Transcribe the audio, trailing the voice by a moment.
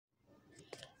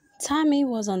Tammy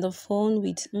was on the phone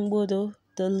with Mbodo,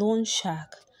 the loan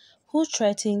shark, who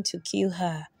threatened to kill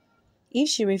her if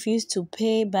she refused to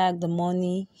pay back the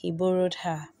money he borrowed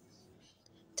her.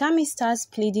 Tammy starts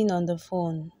pleading on the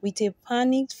phone with a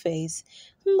panicked face.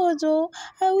 Mbodo,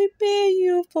 I will pay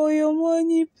you for your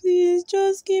money, please.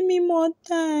 Just give me more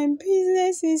time.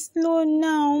 Business is slow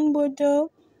now, Mbodo.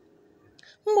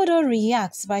 Mbodo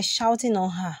reacts by shouting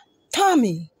on her.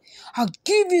 Tammy, I'll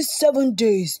give you 7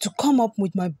 days to come up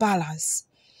with my balance.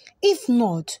 If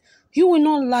not, you will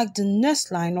not like the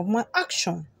next line of my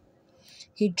action.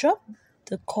 He dropped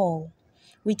the call.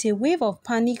 With a wave of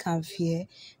panic and fear,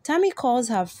 Tammy calls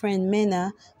her friend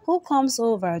Mena, who comes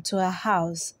over to her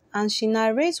house, and she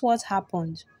narrates what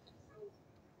happened.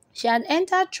 She had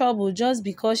entered trouble just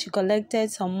because she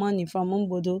collected some money from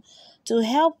Mbodo to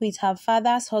help with her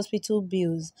father's hospital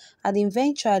bills, and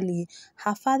eventually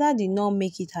her father did not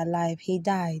make it alive. He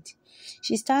died.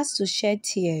 She starts to shed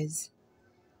tears.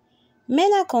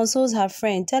 Mena consoles her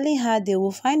friend, telling her they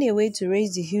will find a way to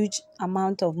raise the huge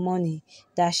amount of money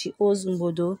that she owes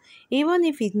Mbodo, even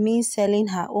if it means selling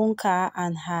her own car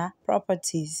and her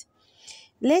properties.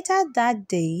 Later that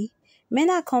day,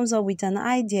 Mena comes up with an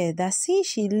idea that since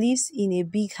she lives in a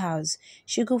big house,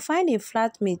 she could find a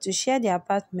flatmate to share the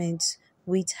apartment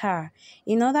with her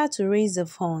in order to raise the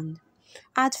fund.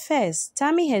 At first,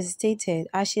 Tammy hesitated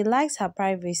as she likes her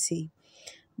privacy.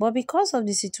 But because of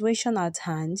the situation at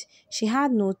hand, she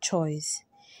had no choice.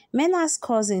 Mena's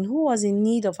cousin, who was in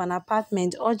need of an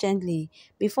apartment urgently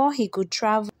before he could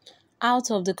travel out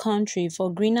of the country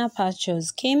for greener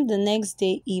pastures, came the next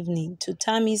day evening to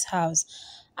Tammy's house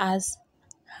as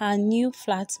her new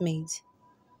flatmate.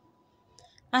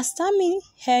 As Tammy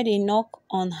heard a knock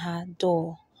on her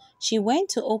door, she went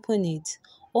to open it,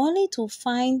 only to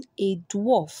find a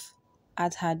dwarf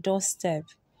at her doorstep.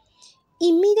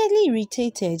 Immediately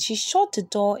irritated, she shut the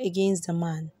door against the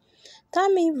man.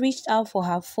 Tammy reached out for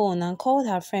her phone and called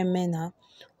her friend Mena,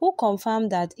 who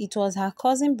confirmed that it was her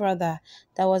cousin brother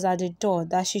that was at the door,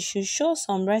 that she should show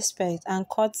some respect and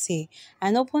courtesy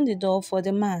and open the door for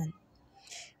the man.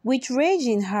 With rage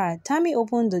in her, Tammy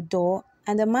opened the door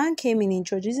and the man came in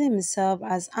introducing himself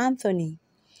as Anthony.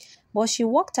 But she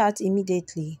walked out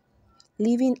immediately,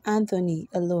 leaving Anthony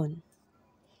alone.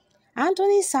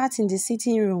 Anthony sat in the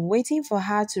sitting room waiting for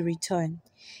her to return.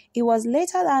 It was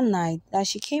later that night that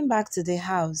she came back to the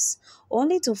house,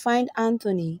 only to find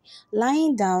Anthony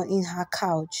lying down in her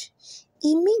couch.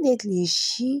 Immediately,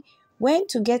 she went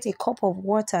to get a cup of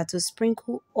water to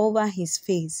sprinkle over his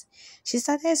face. She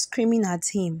started screaming at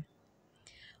him.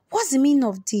 "What's the meaning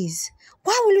of this?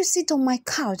 Why will you sit on my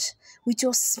couch with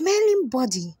your smelling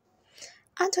body?"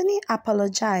 Anthony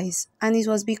apologized, and it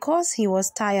was because he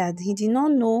was tired. He did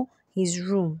not know his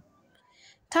room.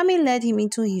 Tammy led him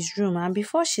into his room, and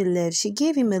before she left, she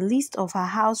gave him a list of her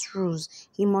house rules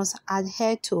he must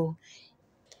adhere to.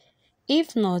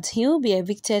 If not, he will be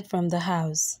evicted from the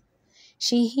house.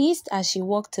 She hissed as she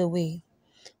walked away.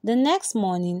 The next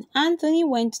morning, Anthony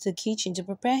went to the kitchen to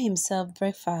prepare himself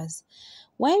breakfast.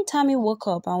 When Tammy woke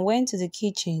up and went to the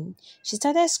kitchen, she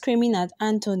started screaming at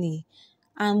Anthony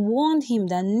and warned him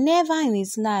that never in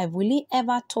his life will he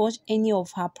ever touch any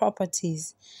of her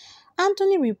properties.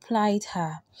 Anthony replied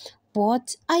her,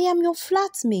 "But I am your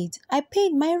flatmate. I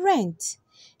paid my rent."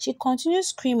 She continued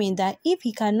screaming that if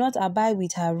he cannot abide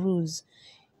with her rules,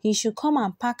 he should come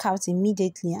and pack out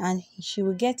immediately and she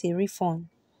will get a refund.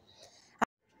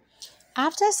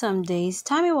 After some days,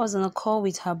 Tammy was on a call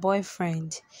with her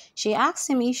boyfriend. She asked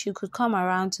him if she could come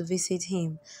around to visit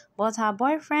him, but her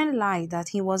boyfriend lied that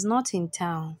he was not in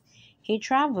town. He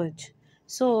traveled.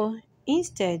 So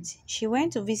instead, she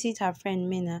went to visit her friend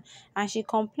Mina, and she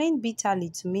complained bitterly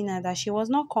to Mina that she was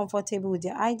not comfortable with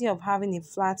the idea of having a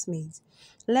flatmate,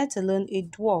 let alone a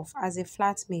dwarf as a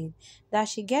flatmate, that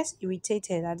she gets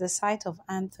irritated at the sight of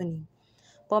Anthony.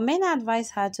 But Mina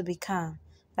advised her to be calm,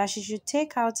 that she should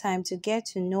take out time to get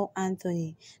to know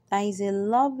Anthony, that he's a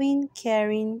loving,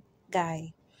 caring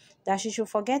guy, that she should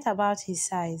forget about his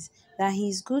size, that he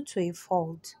is good to a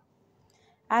fault.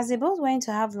 As they both went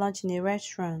to have lunch in a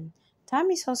restaurant,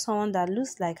 Tammy saw someone that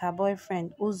looks like her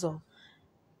boyfriend, Uzo.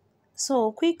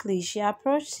 So quickly, she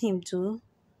approached him to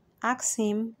ask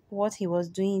him what he was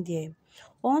doing there,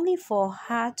 only for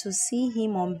her to see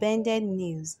him on bended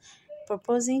knees,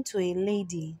 proposing to a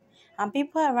lady, and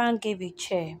people around gave a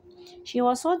cheer. She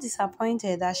was so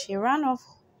disappointed that she ran off,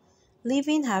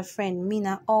 leaving her friend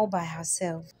Mina all by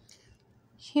herself.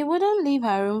 She wouldn't leave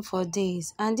her room for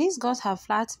days, and this got her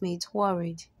flatmate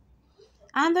worried.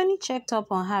 Anthony checked up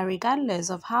on her regardless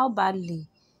of how badly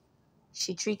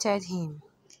she treated him.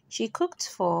 She cooked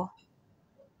for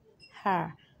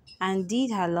her and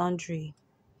did her laundry.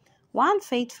 One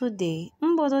fateful day,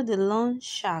 Mbodo the loan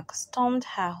shark stormed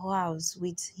her house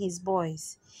with his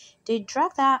boys. They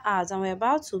dragged her out and were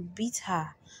about to beat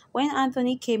her when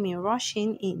Anthony came in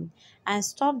rushing in and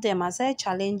stopped them and started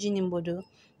challenging Mbodo.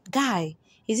 Guy,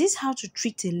 is this how to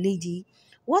treat a lady?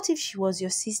 What if she was your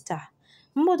sister?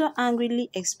 Mbodo angrily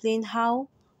explained how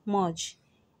much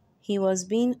he was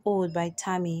being owed by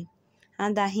Tammy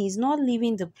and that he is not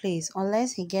leaving the place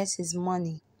unless he gets his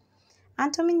money.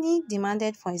 Anthony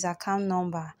demanded for his account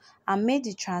number and made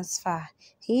the transfer.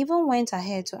 He even went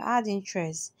ahead to add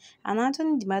interest, and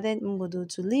Anthony demanded Mbodo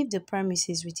to leave the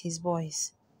premises with his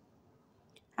boys.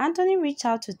 Anthony reached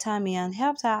out to Tammy and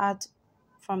helped her out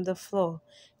from the floor.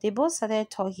 They both started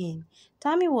talking.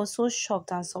 Tammy was so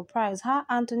shocked and surprised how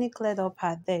Anthony cleared up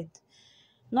her debt,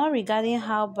 not regarding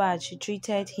how bad she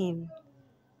treated him.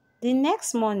 The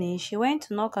next morning, she went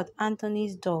to knock at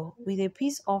Anthony's door with a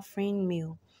peace offering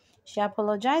meal. She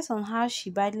apologized on how she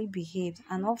badly behaved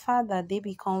and offered that they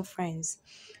become friends.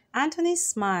 Anthony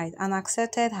smiled and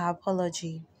accepted her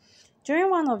apology.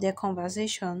 During one of their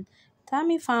conversations,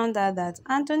 Tammy found out that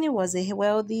Anthony was a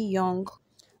wealthy young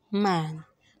man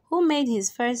who made his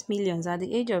first millions at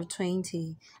the age of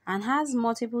 20 and has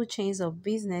multiple chains of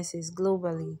businesses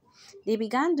globally. They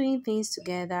began doing things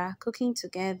together, cooking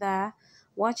together,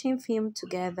 watching film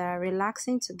together,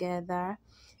 relaxing together.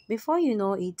 Before you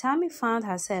know it, Tammy found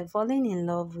herself falling in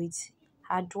love with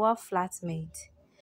her dwarf flatmate.